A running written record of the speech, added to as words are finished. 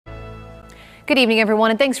Good evening,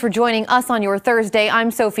 everyone, and thanks for joining us on your Thursday. I'm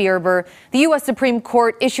Sophie Erber. The U.S. Supreme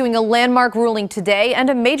Court issuing a landmark ruling today and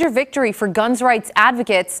a major victory for guns rights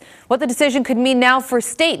advocates. What the decision could mean now for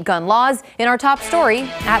state gun laws in our top story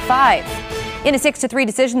at 5. In a 6-3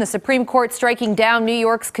 decision, the Supreme Court striking down New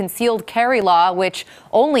York's concealed carry law, which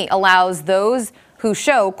only allows those who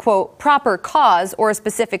show, quote, proper cause or a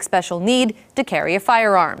specific special need to carry a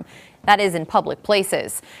firearm. That is in public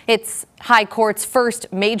places. It's High Court's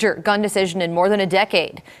first major gun decision in more than a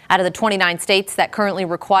decade. Out of the 29 states that currently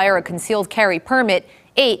require a concealed carry permit,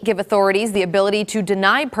 8 give authorities the ability to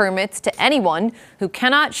deny permits to anyone who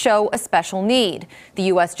cannot show a special need. The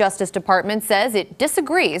U.S. Justice Department says it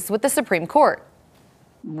disagrees with the Supreme Court.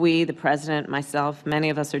 We, the President, myself, many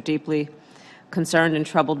of us are deeply concerned and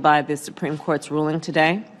troubled by the Supreme Court's ruling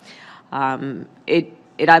today. It,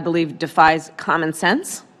 I believe, defies common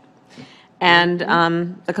sense and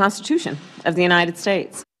the Constitution of the United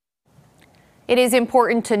States. It is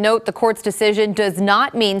important to note the court's decision does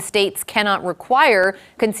not mean states cannot require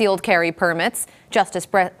concealed carry permits. Justice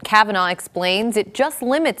Brett Kavanaugh explains it just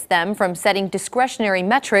limits them from setting discretionary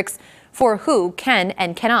metrics for who can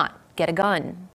and cannot get a gun.